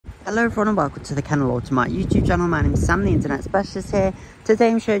Hello everyone and welcome to the Kendal Automart YouTube channel. My name is Sam, the internet specialist here. Today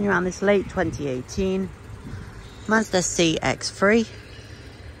I'm showing you around this late 2018 Mazda CX-3.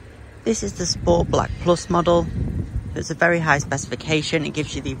 This is the Sport Black Plus model. It's a very high specification. It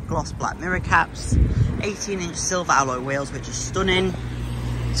gives you the gloss black mirror caps, 18-inch silver alloy wheels which are stunning.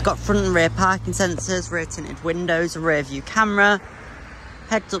 It's got front and rear parking sensors, rear tinted windows, a rear view camera,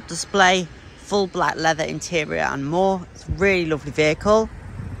 heads up display, full black leather interior and more. It's a really lovely vehicle.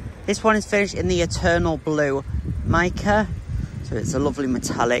 This one is finished in the Eternal Blue mica, so it's a lovely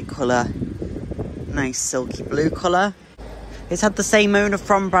metallic colour, nice silky blue colour. It's had the same owner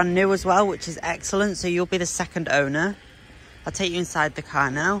from brand new as well, which is excellent, so you'll be the second owner. I'll take you inside the car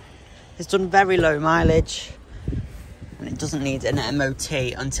now. It's done very low mileage and it doesn't need an MOT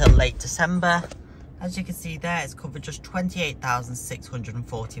until late December. As you can see there, it's covered just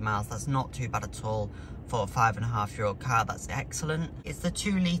 28,640 miles. That's not too bad at all for a 5.5-year-old car. That's excellent. It's the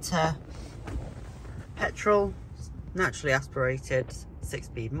 2-litre petrol, naturally aspirated,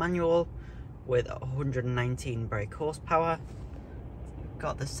 6-speed manual with 119 brake horsepower.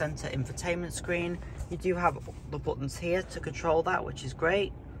 Got the centre infotainment screen. You do have the buttons here to control that, which is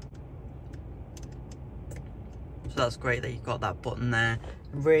great. So that's great that you've got that button there.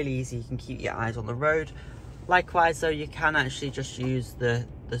 Really easy, you can keep your eyes on the road. Likewise though, you can actually just use the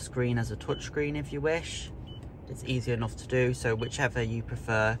screen as a touch screen if you wish. It's easy enough to do, so whichever you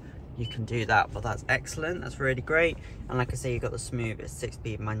prefer, you can do that. But that's excellent, that's really great. And like I say, you've got the smooth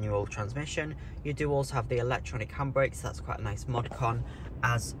 6-speed manual transmission. You do also have the electronic handbrakes, so that's quite a nice mod con,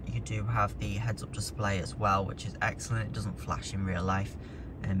 as you do have the heads-up display as well, which is excellent. It doesn't flash in real life,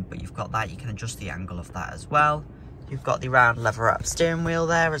 but you've got that. You can adjust the angle of that as well. You've got the round leather wrap steering wheel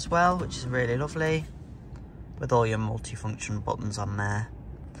there as well, which is really lovely, with all your multifunction buttons on there.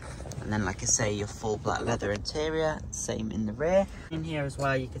 And then, like I say, your full black leather interior, same in the rear. In here as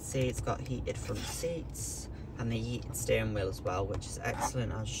well, you can see it's got heated front seats and the heated steering wheel as well, which is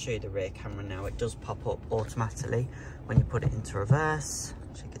excellent. I'll just show you the rear camera now. It does pop up automatically when you put it into reverse,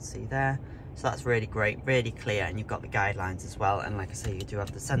 which you can see there. So that's really great, really clear, and you've got the guidelines as well. And like I say, you do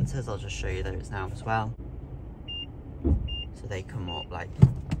have the sensors. I'll just show you those now as well. So they come up like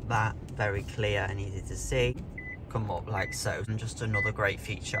that, very clear and easy to see. Come up like so, and just another great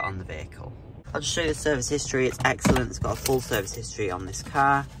feature on the vehicle. I'll just show you the service history. It's excellent. It's got a full service history on this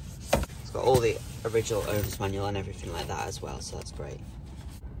car. It's got all the original owner's manual and everything like that as well, so that's great.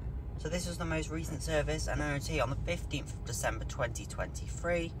 So this was the most recent service, an MOT on the 15th of December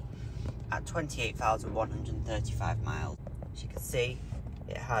 2023 at 28,135 miles. As you can see,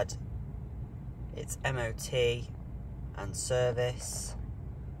 it had its MOT and service,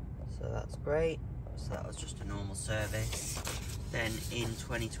 so that's great. So that was just a normal service. Then in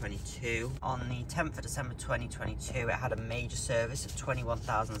 2022, on the 10th of December 2022, it had a major service of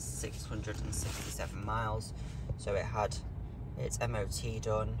 21,667 miles. So it had its MOT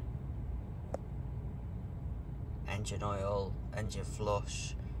done, engine oil, engine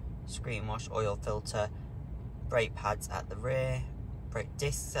flush, screen wash, oil filter, brake pads at the rear, brake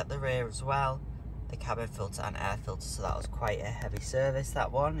discs at the rear as well, the cabin filter and air filter. So that was quite a heavy service,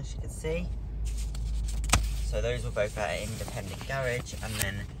 that one, as you can see. So those were both at an independent garage. And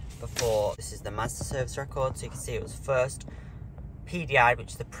then before, this is the Mazda service record. So you can see it was first PDI,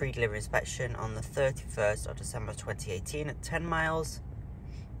 which is the pre-delivery inspection, on the 31st of December 2018 at 10 miles.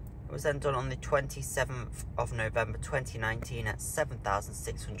 It was then done on the 27th of November 2019 at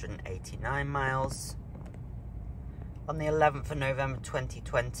 7,689 miles. On the 11th of November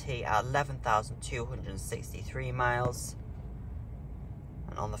 2020 at 11,263 miles.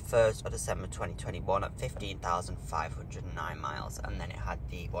 And on the 1st of December 2021 at 15,509 miles. And then it had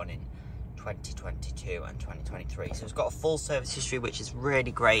the one in 2022 and 2023. So it's got a full service history, which is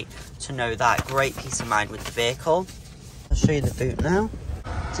really great to know that. Great peace of mind with the vehicle. I'll show you the boot now.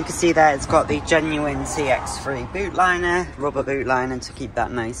 So you can see there, it's got the genuine CX-3 boot liner, rubber boot liner to keep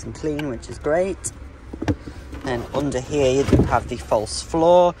that nice and clean, which is great. And under here, you do have the false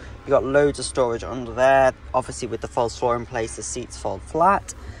floor. You've got loads of storage under there. Obviously, with the false floor in place, the seats fold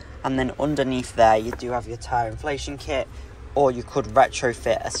flat. And then underneath there, you do have your tyre inflation kit, or you could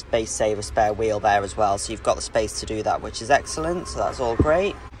retrofit a space saver spare wheel there as well. So you've got the space to do that, which is excellent. So that's all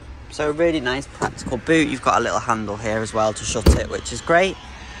great. So a really nice practical boot. You've got a little handle here as well to shut it, which is great.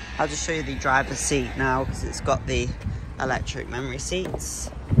 I'll just show you the driver's seat now, because it's got the electric memory seats.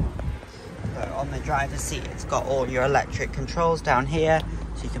 So on the driver's seat, it's got all your electric controls down here,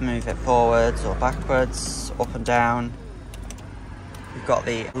 so you can move it forwards or backwards, up and down. You've got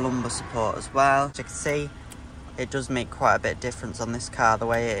the lumbar support as well. As you can see, it does make quite a bit of difference on this car, the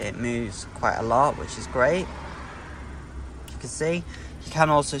way it moves quite a lot, which is great. You can see You can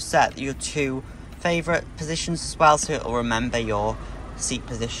also set your 2 favourite positions as well, so it'll remember your seat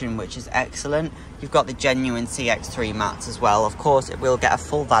position, which is excellent. You've got the genuine CX-3 mats as well. Of course, it will get a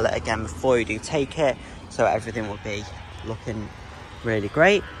full valet again before you do take it, so everything will be looking really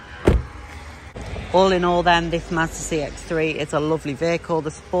great. All in all then, this Mazda CX-3 is a lovely vehicle,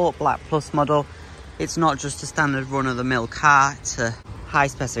 the Sport Black Plus model. It's not just a standard run-of-the-mill car, it's a high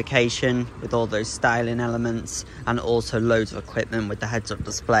specification with all those styling elements, and also loads of equipment with the heads-up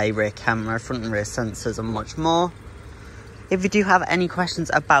display, rear camera, front and rear sensors, and much more. If you do have any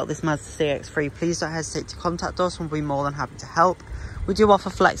questions about this Mazda CX-3, please don't hesitate to contact us and we'll be more than happy to help. We do offer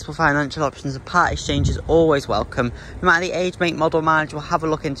flexible financial options, and part exchange is always welcome. No matter the age, make, model, mileage, we'll have a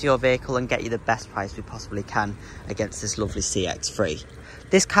look into your vehicle and get you the best price we possibly can against this lovely CX-3.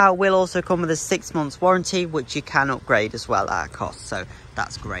 This car will also come with a 6 months warranty, which you can upgrade as well at a cost, so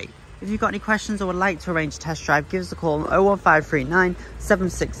that's great. If you've got any questions or would like to arrange a test drive, give us a call on 01539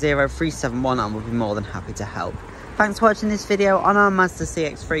 760 371 and we'll be more than happy to help. Thanks for watching this video on our Mazda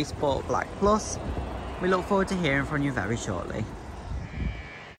CX-3 Sport Black Plus. We look forward to hearing from you very shortly.